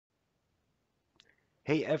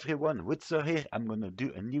Hey everyone, Witzer here. I'm gonna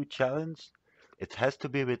do a new challenge. It has to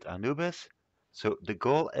be with Anubis. So the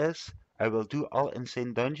goal is I will do all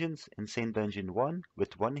insane dungeons. Insane dungeon 1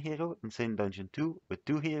 with 1 hero, insane dungeon 2 with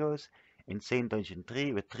 2 heroes, insane dungeon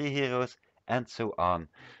 3 with 3 heroes, and so on.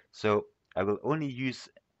 So I will only use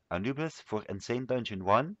Anubis for insane dungeon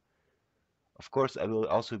 1. Of course, I will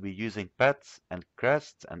also be using pets and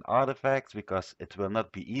crests and artifacts because it will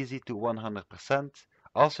not be easy to 100%.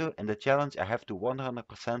 Also, in the challenge, I have to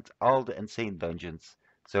 100% all the insane dungeons.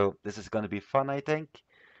 So this is going to be fun, I think.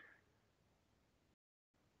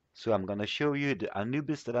 So I'm going to show you the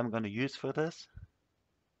Anubis that I'm going to use for this.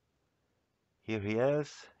 Here he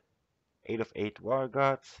is, 8 of 8 War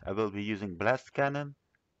Gods. I will be using Blast Cannon.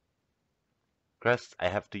 Crest, I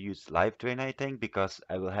have to use Life Drain, I think, because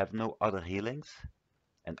I will have no other healings.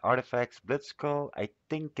 And artifacts Blitzskull, I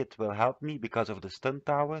think it will help me because of the stun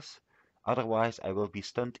towers. Otherwise I will be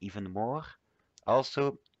stunned even more.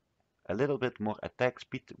 Also, a little bit more attack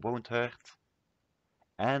speed won't hurt.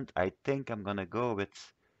 And I think I'm gonna go with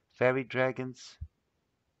Fairy Dragons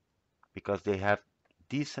because they have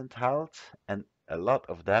decent health and a lot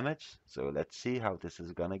of damage. So let's see how this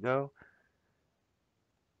is gonna go.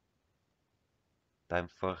 Time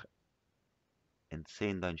for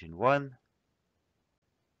Insane Dungeon 1.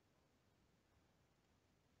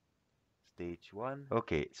 Stage 1.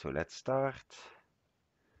 Okay, so let's start.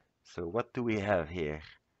 So what do we have here?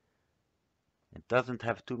 It doesn't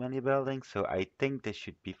have too many buildings, so I think this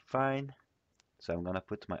should be fine. So I'm gonna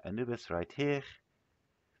put my Anubis right here.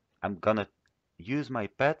 I'm gonna use my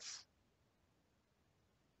pets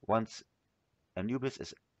once Anubis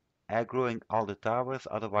is aggroing all the towers,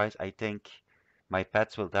 otherwise I think my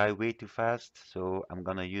pets will die way too fast. So I'm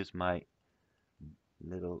gonna use my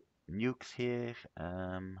little nukes here.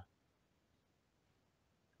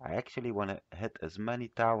 I actually want to hit as many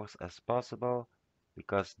towers as possible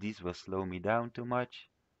because these will slow me down too much.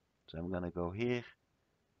 So I'm gonna go here,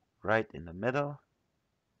 right in the middle.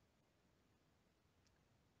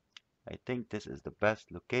 I think this is the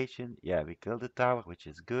best location. Yeah, we killed the tower, which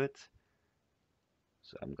is good.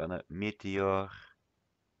 So I'm gonna meteor.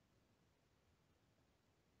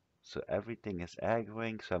 So everything is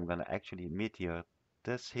aggroing. So I'm gonna actually meteor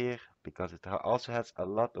this here because it also has a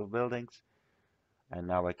lot of buildings. And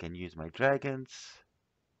now I can use my dragons.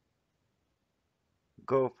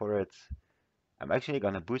 Go for it. I'm actually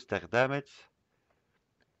gonna boost their damage.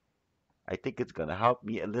 I think it's gonna help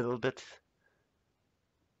me a little bit.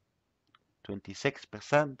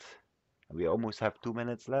 26%. We almost have 2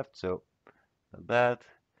 minutes left, so not bad.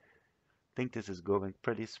 I think this is going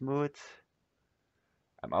pretty smooth.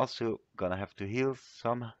 I'm also gonna have to heal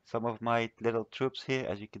some of my little troops here,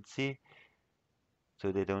 as you can see,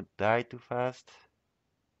 so they don't die too fast.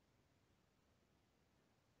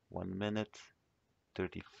 1 minute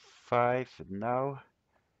 35 now.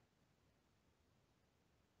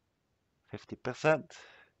 50%.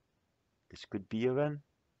 This could be a win.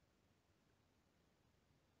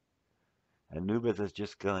 Anubis is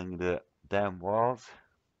just killing the damn walls,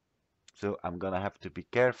 so I'm gonna have to be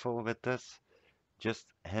careful with this. Just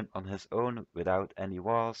him on his own without any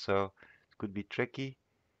walls, so it could be tricky.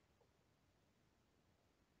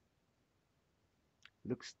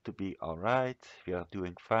 Looks to be alright. We are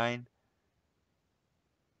doing fine.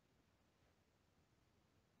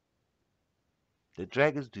 The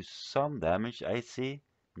dragons do some damage, I see.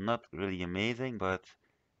 Not really amazing, but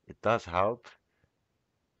it does help.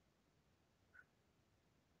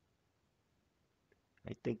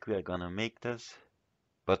 I think we are gonna make this,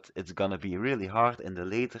 but it's gonna be really hard in the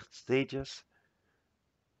later stages.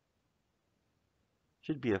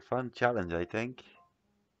 Should be a fun challenge, I think.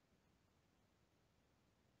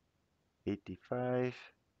 85.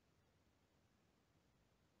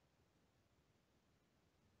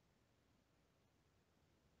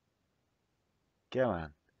 Come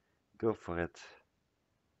on, go for it.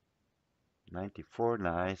 94,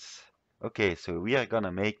 nice. Okay, so we are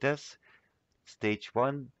gonna make this. Stage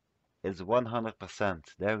 1 is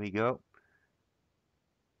 100%. There we go.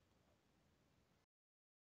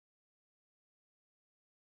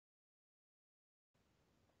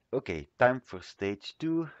 Okay, time for stage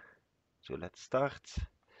 2. So let's start.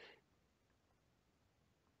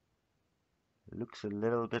 Looks a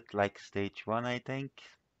little bit like stage 1, I think.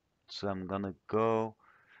 So I'm gonna go,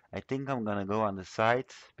 I think I'm gonna go on the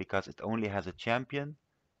side because it only has a champion.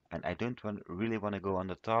 And I don't really want to go on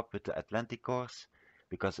the top with the Atlantic course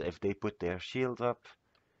because if they put their shield up,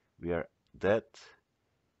 we are dead.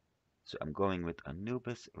 So I'm going with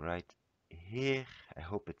Anubis right here. I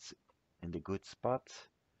hope it's in the good spot.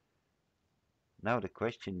 Now the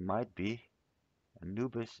question might be,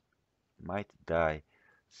 Anubis might die.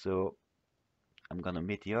 So I'm gonna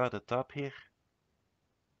meteor the top here,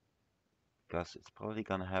 because it's probably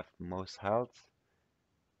gonna have most health.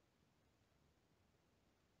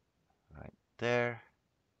 Right there.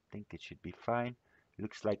 I think it should be fine.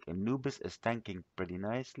 Looks like Anubis is tanking pretty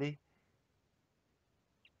nicely.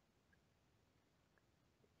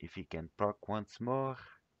 If he can proc once more.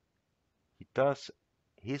 He does.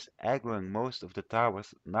 He's aggroing most of the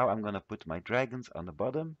towers. Now I'm gonna put my dragons on the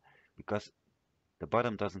bottom, because the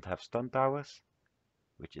bottom doesn't have stun towers,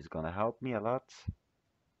 which is gonna help me a lot.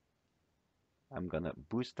 I'm gonna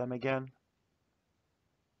boost them again.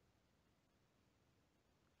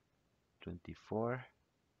 24.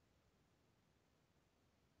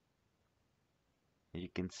 You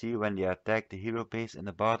can see when they attack the hero base in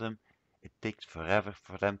the bottom, it takes forever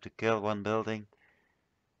for them to kill one building.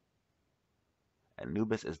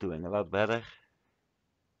 Anubis is doing a lot better.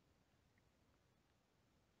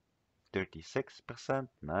 36%,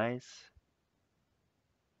 nice.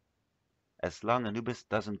 As long as Anubis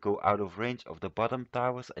doesn't go out of range of the bottom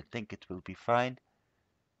towers, I think it will be fine.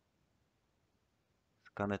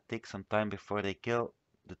 It's gonna take some time before they kill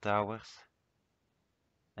the towers.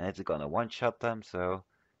 And it's gonna one-shot them, so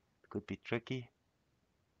it could be tricky.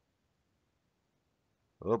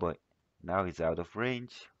 Oh boy, now he's out of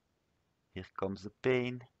range. Here comes the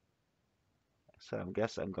pain. So I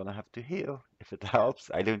guess I'm gonna have to heal if it helps.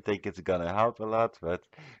 I don't think it's gonna help a lot, but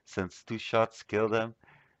since 2 shots kill them,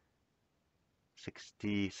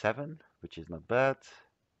 67, which is not bad.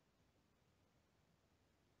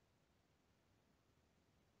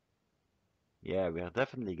 Yeah, we're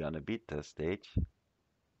definitely gonna beat this stage.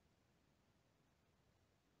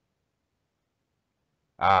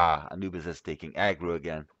 Ah, Anubis is taking aggro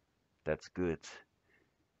again. That's good.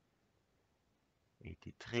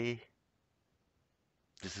 83.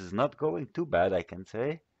 This is not going too bad, I can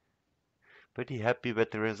say. Pretty happy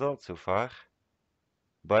with the result so far.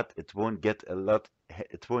 But it won't get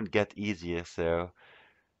easier, so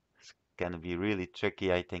it's gonna be really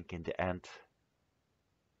tricky, I think, in the end.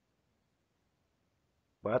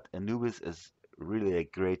 But Anubis is really a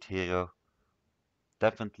great hero.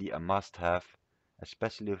 Definitely a must-have,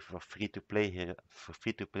 especially for free-to-play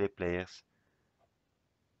players.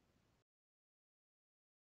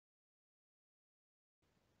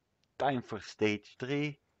 Time for stage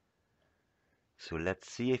 3. So let's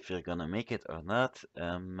see if you're gonna make it or not.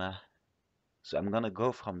 So I'm gonna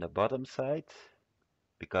go from the bottom side,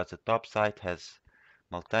 because the top side has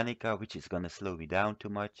Maltanica, which is gonna slow me down too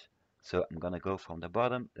much. So I'm gonna go from the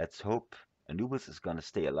bottom. Let's hope Anubis is gonna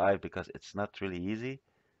stay alive, because it's not really easy,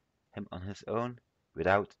 him on his own,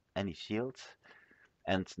 without any shields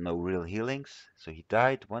and no real healings. So he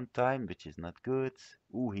died 1 time, which is not good.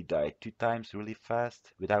 Ooh, he died 2 times really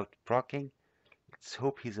fast without proccing. Let's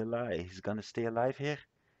hope he's alive. He's gonna stay alive here.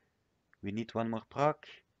 We need one more proc.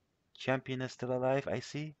 Champion is still alive, I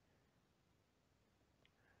see.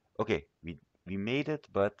 Okay, we made it,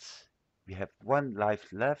 but we have 1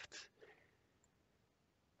 life left.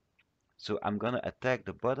 So I'm gonna attack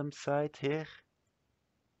the bottom side here.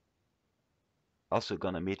 Also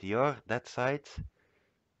gonna meteor that side,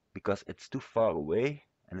 because it's too far away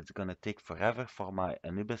and it's gonna take forever for my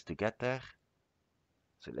Anubis to get there.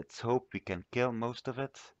 So let's hope we can kill most of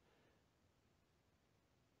it.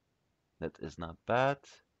 That is not bad.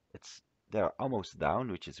 They're almost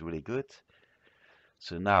down, which is really good.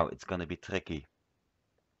 So now it's gonna be tricky.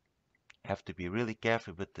 Have to be really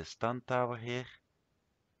careful with the stun tower here.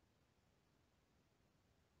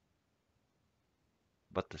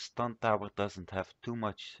 But the stun tower doesn't have too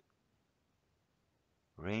much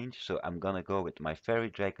range, so I'm gonna go with my fairy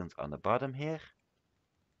dragons on the bottom here.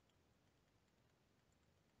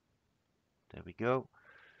 There we go.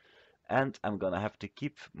 And I'm gonna have to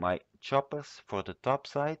keep my choppers for the top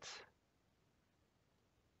side.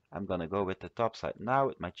 I'm gonna go with the top side now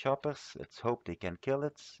with my choppers. Let's hope they can kill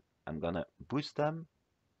it. I'm gonna boost them.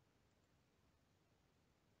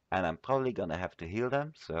 And I'm probably gonna have to heal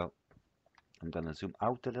them, so I'm gonna zoom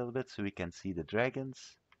out a little bit so we can see the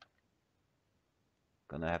dragons.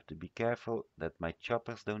 Gonna have to be careful that my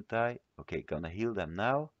choppers don't die. Okay, gonna heal them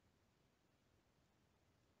now.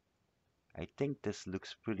 I think this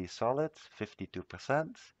looks pretty solid,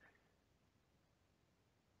 52%.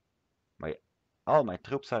 All my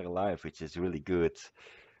troops are alive, which is really good.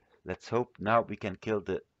 Let's hope now we can kill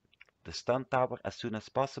the stun tower as soon as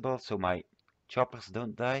possible so my choppers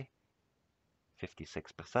don't die.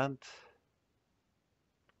 56%.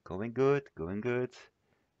 Going good, going good.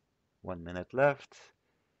 1 minute left.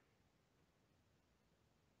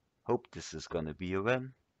 Hope this is gonna be a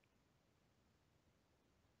win.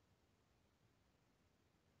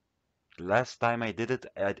 Last time I did it,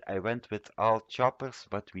 I went with all choppers,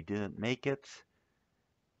 but we didn't make it.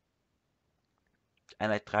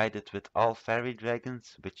 And I tried it with all fairy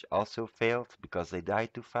dragons, which also failed because they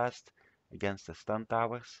died too fast against the stun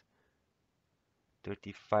towers.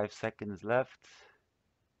 35 seconds left.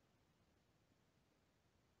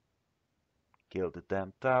 Kill the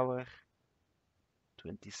damn tower.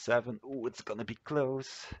 27. Ooh, it's gonna be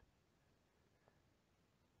close.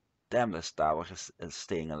 Damn, this tower is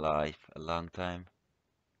staying alive a long time.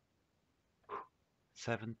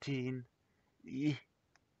 17.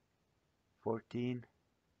 14.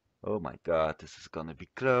 Oh my god, this is gonna be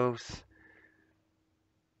close.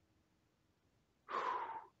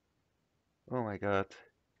 Oh my god.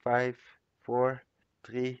 5, 4,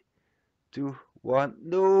 3, 2, 1.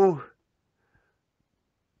 No!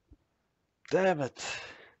 Damn it!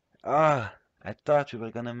 Ah, I thought we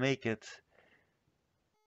were gonna make it.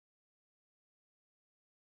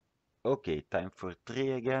 Okay, time for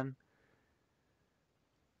 3 again.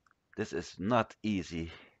 This is not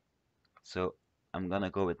easy. So I'm gonna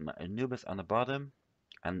go with my Anubis on the bottom,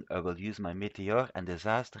 and I will use my Meteor and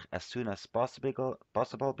Disaster as soon as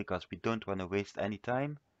possible because we don't want to waste any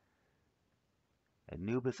time.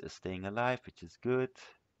 Anubis is staying alive, which is good.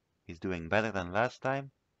 He's doing better than last time.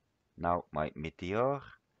 Now my Meteor.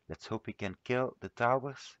 Let's hope we can kill the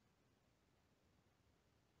towers.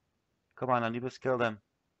 Come on, Anubis, kill them.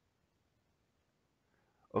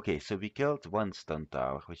 Okay, so we killed one stun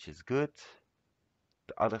tower, which is good.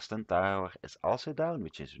 The other stun tower is also down,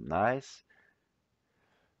 which is nice.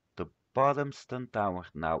 The bottom stun tower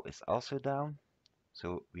now is also down.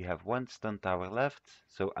 So we have one stun tower left.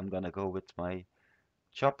 So I'm gonna go with my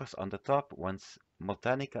choppers on the top once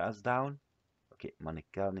Motanica is down. Okay,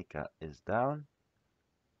 Motanica is down.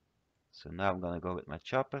 So now I'm gonna go with my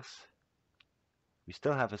choppers. We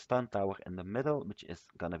still have a stun tower in the middle, which is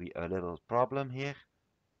gonna be a little problem here.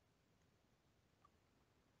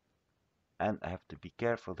 And I have to be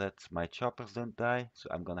careful that my choppers don't die, so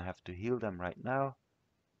I'm gonna have to heal them right now.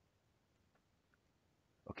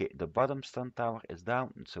 Okay, the bottom stun tower is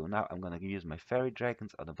down, so now I'm gonna use my fairy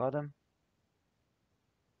dragons on the bottom.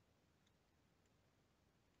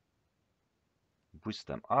 Boost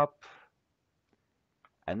them up.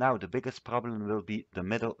 And now the biggest problem will be the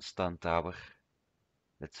middle stun tower.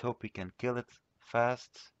 Let's hope we can kill it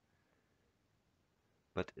fast.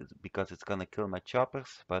 But because it's gonna kill my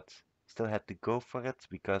choppers, but still had to go for it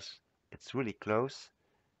because it's really close.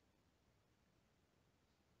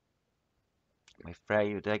 My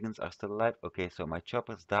fairy dragons are still alive. Okay, so my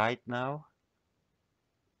choppers died now.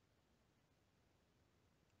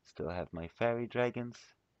 Still have my fairy dragons.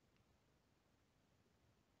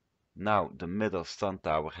 Now the middle stun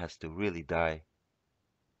tower has to really die.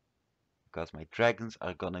 Because my dragons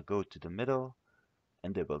are gonna go to the middle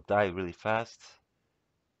and they will die really fast.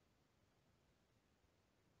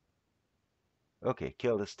 Okay,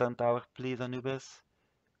 kill the stun tower, please, Anubis.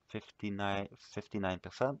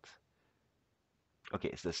 59%.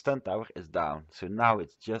 Okay, so the stun tower is down. So now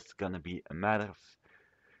it's just gonna be a matter of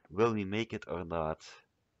will we make it or not.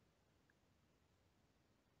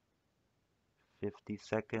 50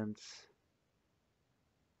 seconds.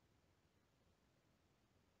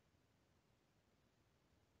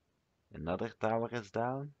 Another tower is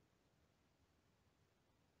down.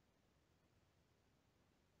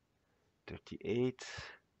 38.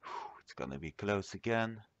 It's gonna be close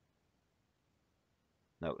again.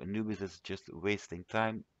 Now Anubis is just wasting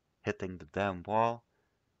time hitting the damn wall.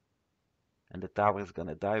 And the tower is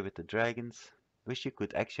gonna die with the dragons. Wish you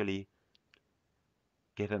could actually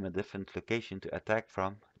give him a different location to attack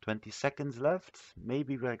from. 20 seconds left.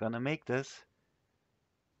 Maybe we're gonna make this.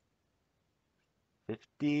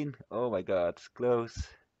 15. Oh my god, it's close.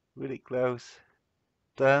 Really close.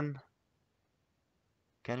 10.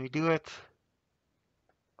 Can we do it?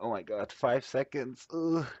 Oh my god, 5 seconds.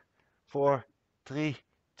 Ugh. 4, 3,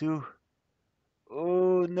 2.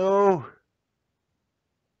 Oh no.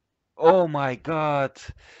 Oh my god.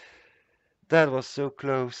 That was so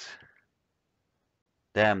close.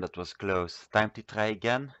 Damn, that was close. Time to try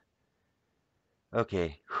again.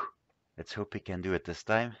 Okay. Let's hope we can do it this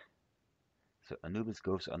time. So Anubis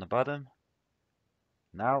goes on the bottom.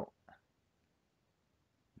 Now,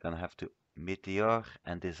 gonna have to Meteor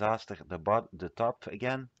and Disaster the top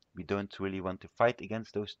again. We don't really want to fight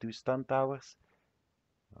against those two stun towers.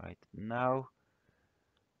 Right now.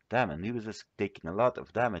 Damn, Anubis is taking a lot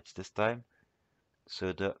of damage this time.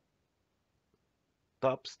 So the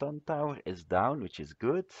top stun tower is down, which is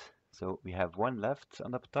good. So we have one left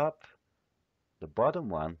on the top. The bottom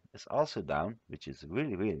one is also down, which is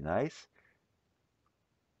really, really nice.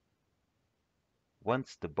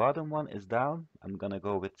 Once the bottom one is down, I'm gonna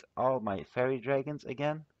go with all my fairy dragons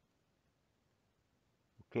again.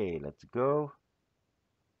 Okay, let's go.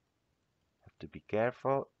 Have to be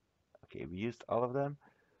careful. Okay, we used all of them.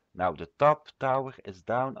 Now the top tower is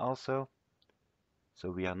down also,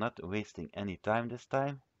 so we are not wasting any time this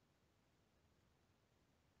time.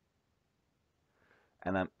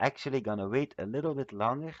 And I'm actually gonna wait a little bit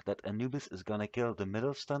longer that Anubis is gonna kill the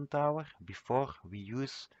middle stun tower before we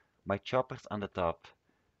use my choppers on the top.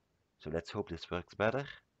 So let's hope this works better.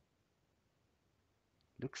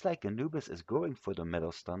 Looks like Anubis is going for the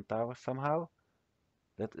middle stun tower somehow.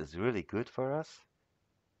 That is really good for us.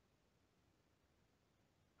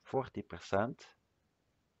 40%.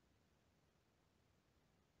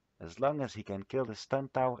 As long as he can kill the stun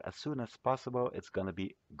tower as soon as possible, it's gonna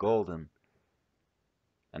be golden.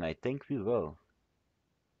 And I think we will.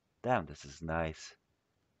 Damn, this is nice.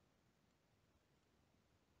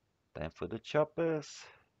 Time for the choppers.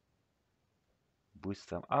 Boost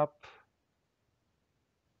them up.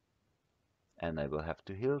 And I will have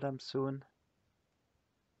to heal them soon.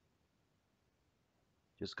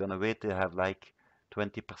 Just gonna wait to have like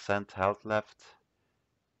 20% health left.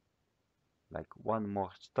 Like one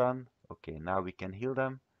more stun. Okay, now we can heal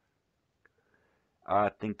them. I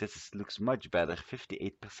think looks much better.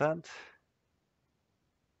 58%.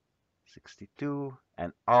 62.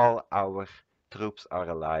 And all our troops are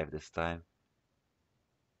alive this time.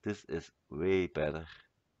 This is way better.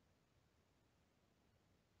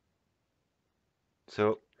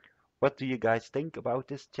 So, what do you guys think about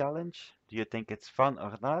this challenge? Do you think it's fun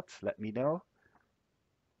or not? Let me know.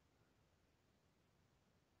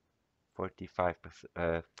 45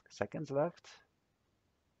 seconds left.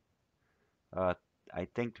 I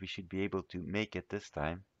think we should be able to make it this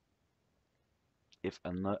time. If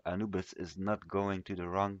Anubis is not going to the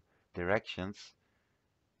wrong directions.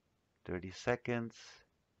 30 seconds.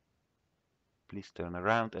 Please turn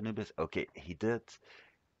around, Anubis. Okay, he did.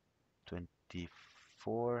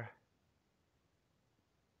 24.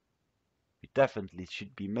 We definitely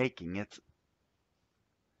should be making it.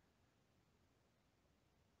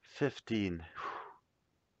 15.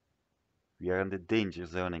 We are in the danger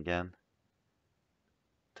zone again.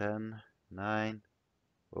 10, 9.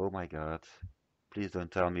 Oh my god. Please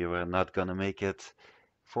don't tell me we're not gonna make it.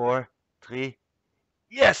 4, 3.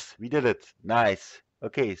 Yes, we did it. Nice.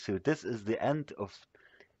 Okay, so this is the end of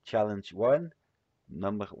challenge 1,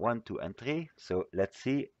 number 1, 2, and 3. So let's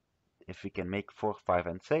see if we can make 4, 5,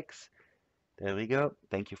 and 6. There we go.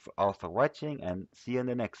 Thank you all for watching and see you in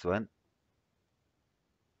the next one.